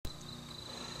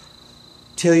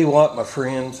Tell you what, my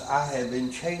friends, I have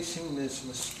been chasing this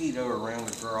mosquito around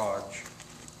the garage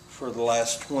for the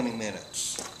last 20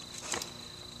 minutes,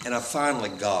 and I finally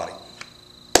got him.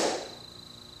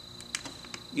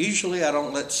 Usually I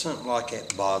don't let something like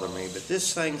that bother me, but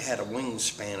this thing had a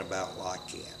wingspan about like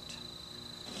that.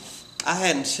 I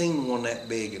hadn't seen one that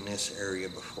big in this area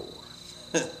before.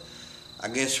 I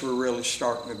guess we're really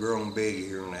starting to grow big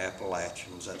here in the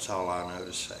Appalachians, that's all I know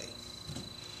to say.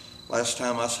 Last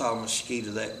time I saw a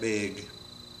mosquito that big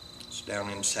was down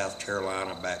in South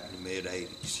Carolina back in the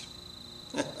mid-80s.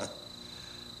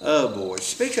 Oh boy,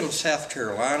 speaking of South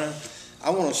Carolina, I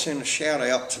want to send a shout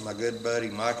out to my good buddy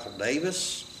Michael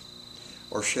Davis,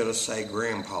 or should I say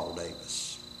Grandpa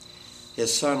Davis.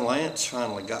 His son Lance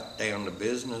finally got down to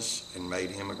business and made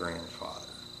him a grandfather.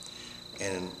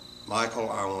 And Michael,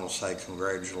 I want to say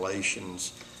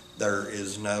congratulations. There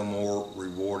is no more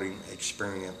rewarding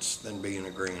experience than being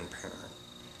a grandparent.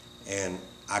 And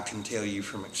I can tell you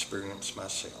from experience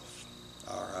myself.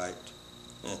 All right.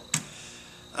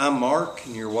 I'm Mark,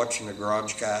 and you're watching the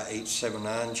Garage Guy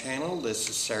 879 channel. This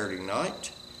is Saturday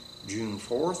night, June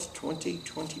 4th,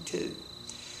 2022.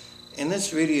 And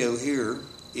this video here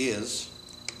is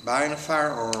buying a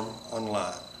firearm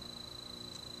online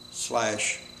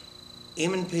 /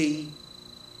 M&P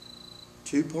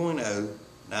 2.0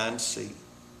 9C.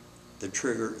 The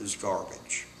trigger is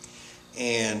garbage.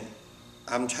 And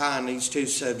I'm tying these two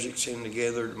subjects in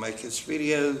together to make this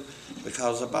video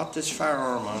because I bought this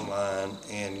firearm online,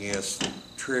 and yes, the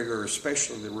trigger,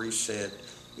 especially the reset,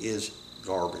 is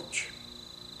garbage.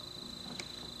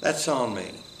 That's on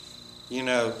me. You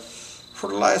know,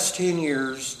 for the last 10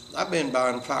 years, I've been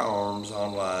buying firearms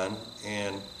online,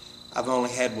 and I've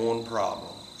only had one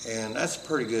problem. And that's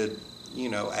pretty good,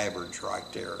 average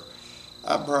right there.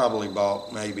 I probably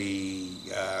bought maybe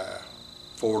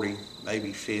 40,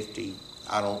 maybe 50,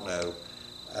 I don't know.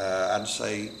 I'd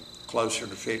say closer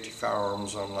to 50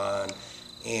 firearms online,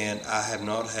 and I have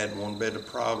not had one bit of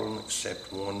problem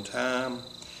except one time,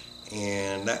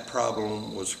 and that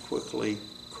problem was quickly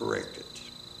corrected.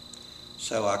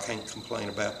 So I can't complain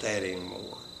about that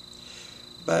anymore.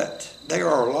 But there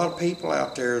are a lot of people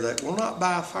out there that will not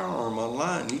buy a firearm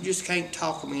online. You just can't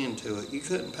talk them into it. You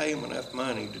couldn't pay them enough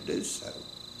money to do so.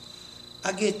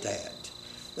 I get that.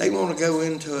 They want to go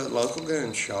into a local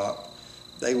gun shop.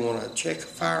 They want to check a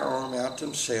firearm out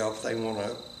themselves. They want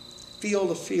to feel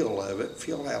the feel of it,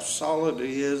 feel how solid it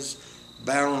is,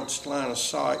 balanced, line of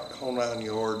sight, whole 9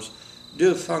 yards. Do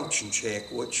a function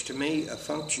check, which to me, a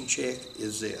function check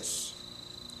is this.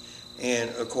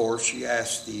 And of course, you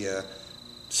ask the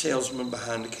salesman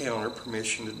behind the counter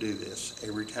permission to do this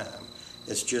every time.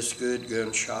 It's just good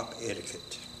gun shop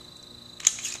etiquette.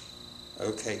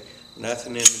 Okay,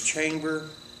 nothing in the chamber,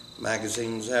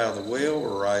 magazines out of the well,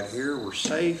 we're right here, we're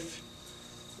safe.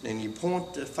 Then you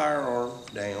point the firearm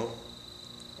down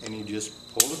and you just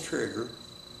pull the trigger,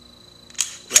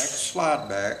 crack the slide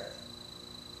back,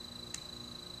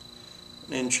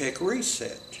 and then check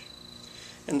reset.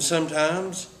 And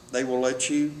sometimes they will let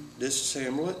you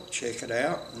disassemble it, check it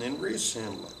out, and then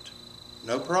reassemble it.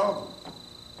 No problem.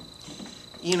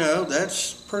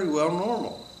 That's pretty well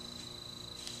normal.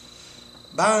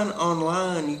 Buying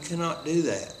online, you cannot do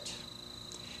that.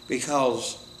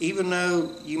 Because even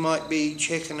though you might be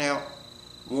checking out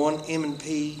one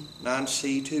M&P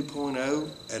 9C 2.0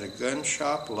 at a gun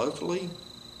shop locally,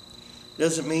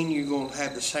 doesn't mean you're going to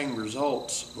have the same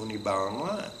results when you buy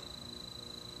online.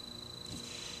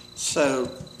 So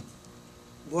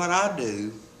what I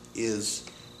do is,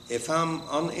 if I'm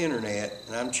on the internet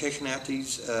and I'm checking out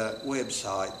these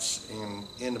websites, and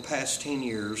in the past 10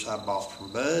 years I bought from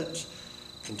Bud's,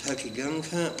 Kentucky Gun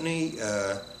Company,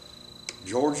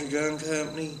 Georgia Gun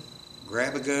Company,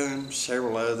 Grab a Gun,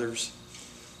 several others,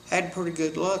 had pretty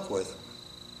good luck with them.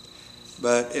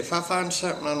 But if I find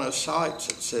something on those sites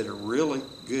that's at a really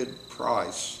good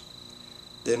price,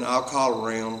 then I'll call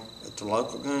around at the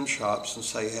local gun shops and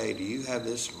say, hey, do you have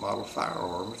this model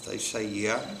firearm? If they say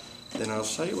yeah, then I'll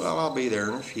say, well, I'll be there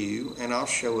in a few, and I'll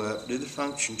show up, do the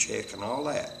function check and all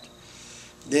that.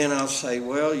 Then I'll say,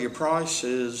 well, your price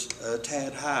is a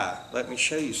tad high. Let me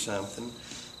show you something.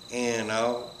 And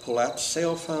I'll pull out the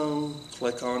cell phone,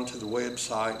 click onto the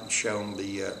website, and show them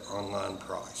the online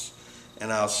price.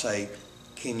 And I'll say,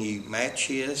 can you match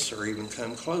this or even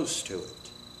come close to it?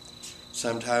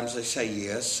 Sometimes they say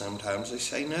yes, sometimes they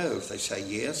say no. If they say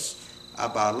yes, I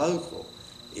buy local.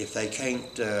 If they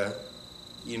can't,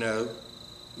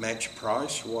 match a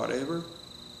price or whatever,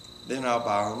 then I'll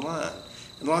buy online.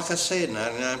 And like I said,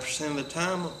 99% of the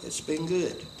time, it's been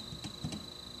good.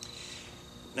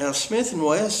 Now, Smith &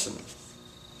 Wesson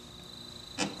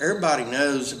everybody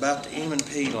knows about the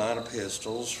M&P line of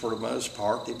pistols. For the most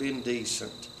part, they've been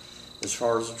decent as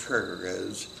far as the trigger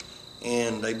goes,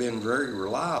 and they've been very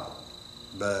reliable.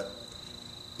 But,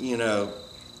 you know,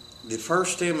 the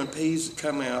first M&Ps that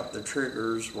come out, the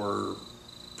triggers were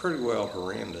pretty well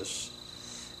horrendous.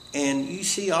 And you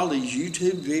see all these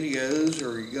YouTube videos,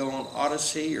 or you go on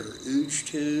Odyssey or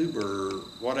YouTube or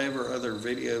whatever other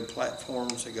video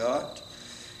platforms they got.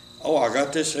 Oh, I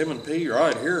got this M&P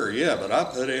right here, yeah, but I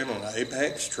put in an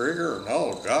Apex trigger, and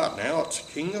oh God, now it's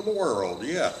king of the world,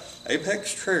 yeah.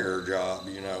 Apex trigger job,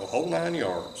 you know, whole 9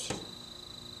 yards.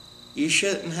 You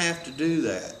shouldn't have to do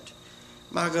that.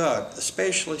 My God,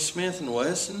 especially Smith &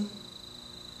 Wesson.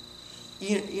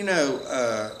 You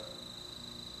know,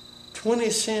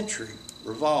 20th century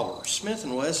revolver, Smith &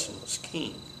 Wesson was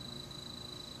king.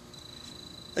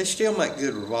 They still make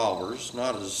good revolvers,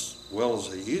 not as well as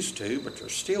they used to, but they're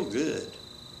still good.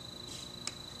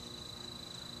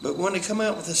 But when they come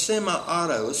out with a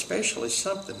semi-auto, especially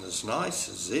something as nice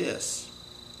as this,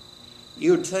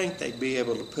 you would think they'd be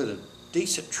able to put a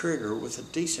decent trigger with a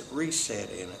decent reset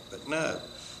in it, but no.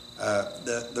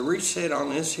 The reset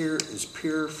on this here is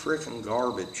pure frickin'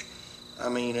 garbage. I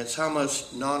mean, it's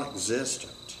almost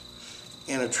non-existent.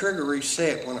 And a trigger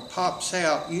reset, when it pops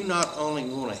out, you not only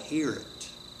want to hear it,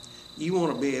 you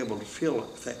want to be able to feel it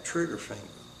with that trigger finger.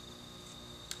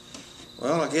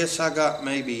 Well, I guess I got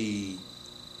maybe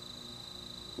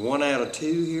 1 out of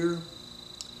 2 here.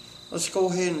 Let's go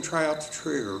ahead and try out the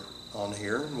trigger on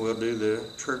here, and we'll do the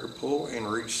trigger pull and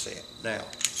reset. Now,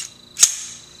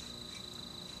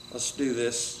 let's do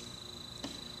this.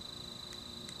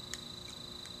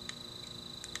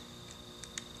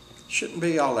 Shouldn't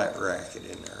be all that racket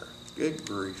in there. Good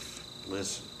grief.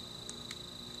 Listen.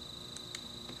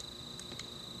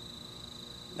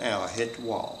 Now I hit the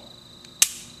wall.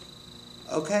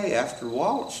 Okay, after the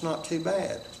wall, it's not too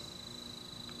bad.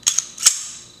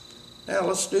 Now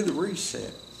let's do the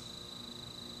reset.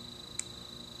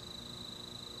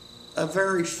 A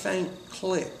very faint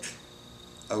click,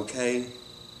 okay?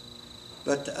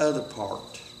 But the other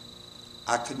part,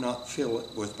 I could not feel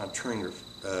it with my trigger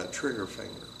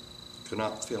finger. Could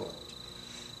not feel it.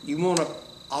 You want it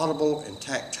audible and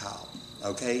tactile,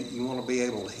 okay? You want to be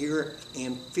able to hear it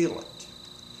and feel it.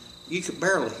 You could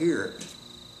barely hear it,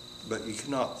 but you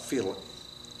cannot feel it.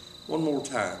 One more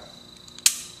time.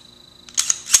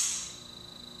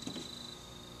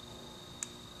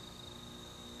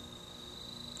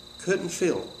 Couldn't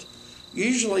feel it.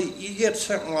 Usually you get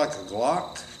something like a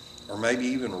Glock or maybe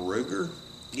even a Ruger.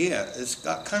 Yeah, it's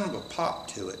got kind of a pop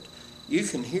to it. You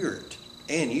can hear it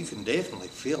and you can definitely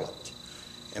feel it.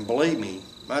 And believe me,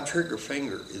 my trigger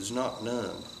finger is not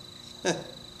numb.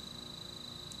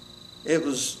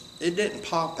 It didn't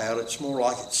pop out, it's more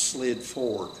like it slid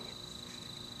forward.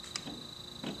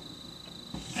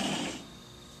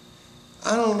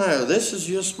 I don't know, this is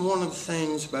just one of the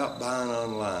things about buying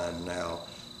online now.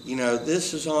 You know,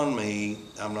 this is on me.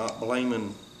 I'm not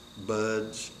blaming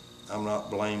buds. I'm not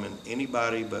blaming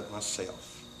anybody but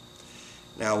myself.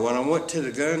 Now, when I went to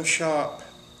the gun shop,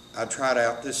 I tried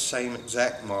out this same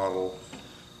exact model,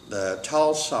 the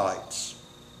tall sights.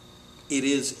 It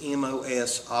is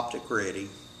MOS optic ready.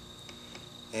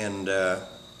 And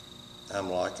I'm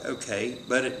like, okay,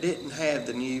 but it didn't have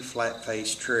the new flat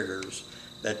face triggers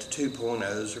that the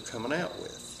 2.0s are coming out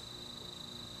with.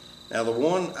 Now the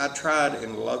one I tried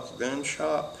in the local gun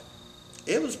shop,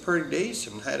 it was pretty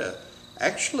decent, had a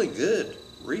actually good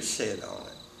reset on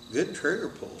it, good trigger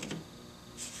pull.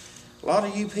 A lot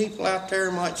of you people out there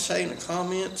might say in the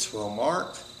comments, well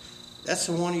Mark, that's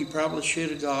the one you probably should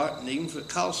have got, and even if it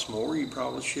costs more, you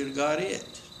probably should have got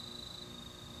it.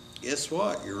 Guess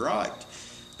what? You're right.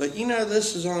 But you know,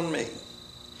 this is on me.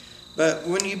 But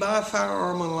when you buy a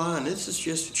firearm online, this is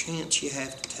just a chance you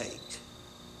have to take.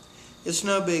 It's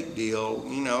no big deal.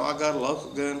 You know, I got a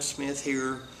local gunsmith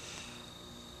here.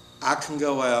 I can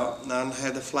go out and I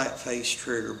have the flat face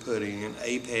trigger put in,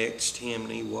 Apex,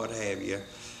 Timney, what have you.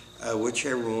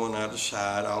 Whichever one I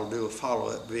decide, I'll do a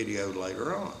follow-up video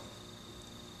later on.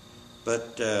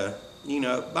 But, you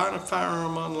know, buying a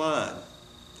firearm online,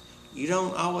 you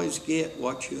don't always get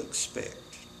what you expect.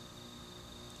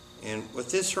 And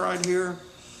with this right here,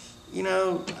 you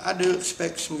know, I do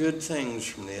expect some good things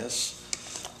from this.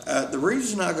 The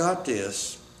reason I got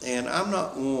this, and I'm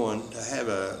not one to have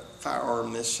a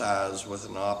firearm this size with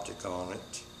an optic on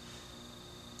it,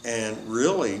 and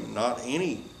really not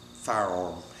any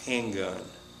firearm, handgun,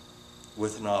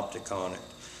 with an optic on it.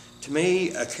 To me,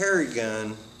 a carry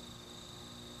gun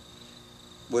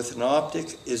with an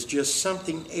optic is just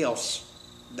something else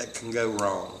that can go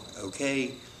wrong,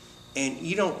 okay? And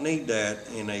you don't need that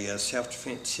in a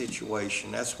self-defense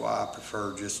situation. That's why I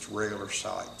prefer just regular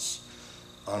sights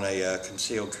on a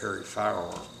concealed carry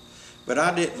firearm. But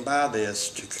I didn't buy this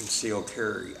to conceal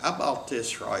carry. I bought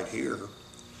this right here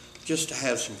just to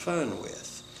have some fun with.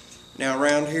 Now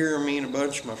around here, me and a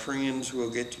bunch of my friends will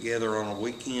get together on a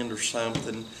weekend or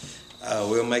something.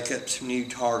 We'll make up some new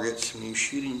targets, some new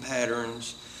shooting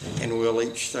patterns, and we'll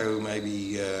each throw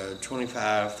maybe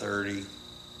 25, 30,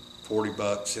 40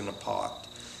 bucks in a pot.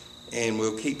 And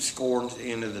we'll keep scoring at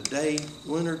the end of the day.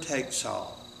 Winner takes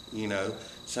all. You know,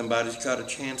 somebody's got a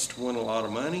chance to win a lot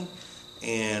of money.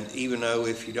 And even though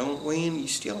if you don't win, you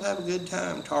still have a good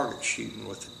time target shooting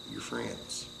with your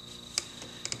friends.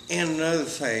 And another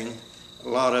thing a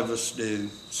lot of us do,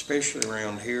 especially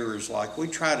around here, is like we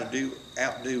try to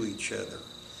outdo each other.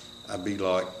 I'd be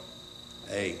like,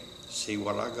 hey, see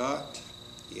what I got?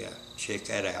 Yeah, check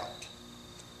that out.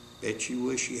 Bet you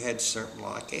wish you had something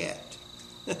like that.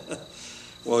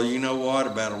 Well, you know what?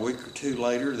 About a week or two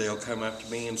later, they'll come up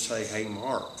to me and say, hey,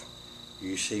 Mark,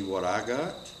 you see what I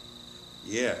got?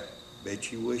 Yeah,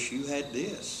 bet you wish you had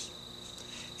this.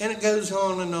 And it goes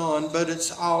on, but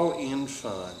it's all in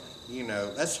fun. You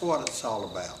know, that's what it's all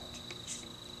about.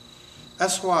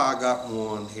 That's why I got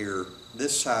one here,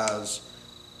 this size,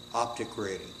 optic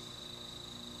ready.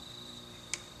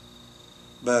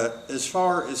 But as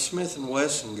far as Smith &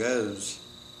 Wesson goes,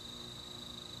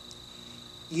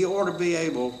 you ought to be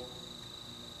able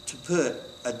to put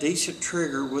a decent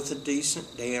trigger with a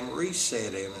decent damn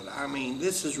reset in it. I mean,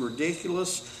 this is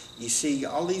ridiculous. You see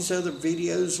all these other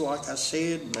videos, like I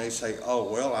said, and they say, oh,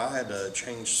 well, I had to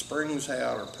change springs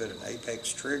out or put an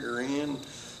apex trigger in.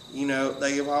 You know,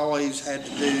 they have always had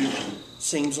to do,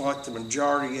 seems like the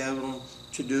majority of them,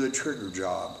 to do a trigger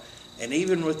job. And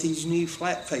even with these new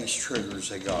flat face triggers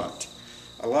they got,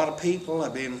 a lot of people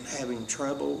have been having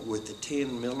trouble with the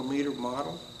 10mm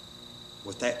model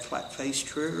with that flat face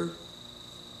trigger.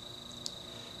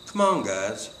 Come on,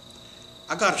 guys.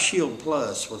 I got a Shield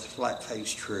Plus with a flat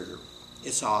face trigger.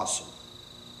 It's awesome.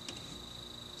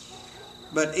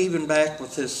 But even back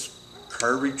with this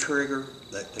curvy trigger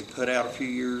that they put out a few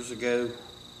years ago,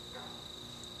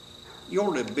 you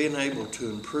ought to have been able to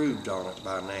improve on it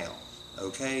by now,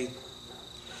 okay?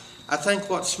 I think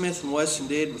what Smith & Wesson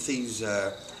did with these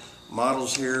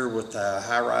models here with the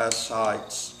high-rise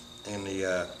sights and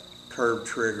the curved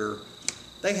trigger,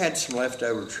 they had some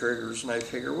leftover triggers, and they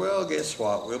figured, well, guess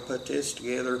what? We'll put this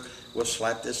together, we'll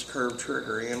slap this curved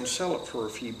trigger in, and sell it for a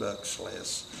few bucks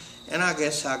less. And I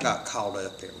guess I got caught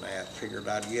up in that. Figured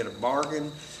I'd get a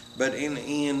bargain, but in the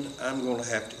end, I'm going to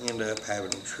have to end up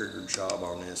having a trigger job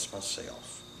on this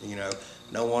myself. You know,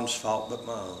 no one's fault but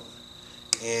my own.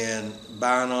 And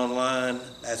buying online,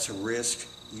 that's a risk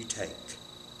you take.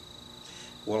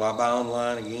 Will I buy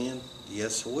online again?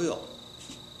 Yes, I will.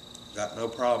 Got no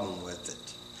problem with it.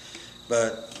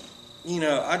 But, you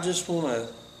know, I just want to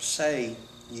say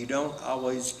you don't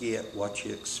always get what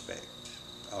you expect.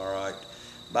 All right.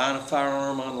 Buying a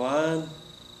firearm online,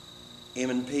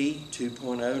 M&P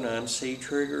 2.0 9C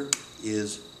trigger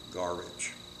is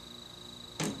garbage.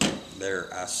 There,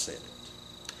 I said it.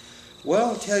 Well,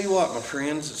 I'll tell you what, my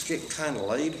friends, it's getting kind of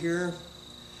late here.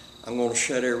 I'm going to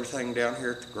shut everything down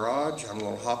here at the garage. I'm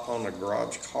going to hop on the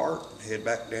garage cart and head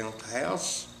back down to the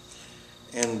house.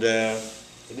 And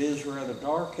it is rather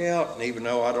dark out, and even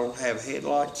though I don't have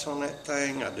headlights on that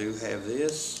thing, I do have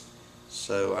this,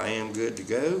 so I am good to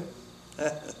go.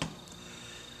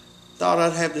 Thought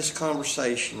I'd have this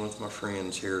conversation with my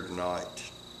friends here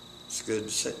tonight. It's good to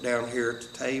sit down here at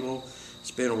the table.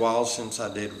 It's been a while since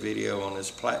I did a video on this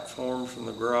platform from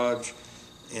the garage,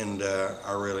 and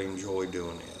I really enjoy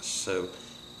doing this. So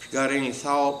if you got any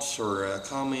thoughts or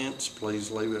comments, please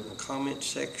leave it in the comment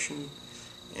section,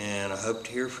 and I hope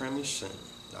to hear from you soon.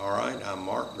 All right, I'm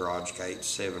Mark,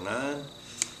 GarageGate79.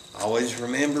 Always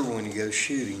remember, when you go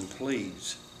shooting,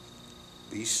 please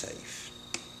be safe.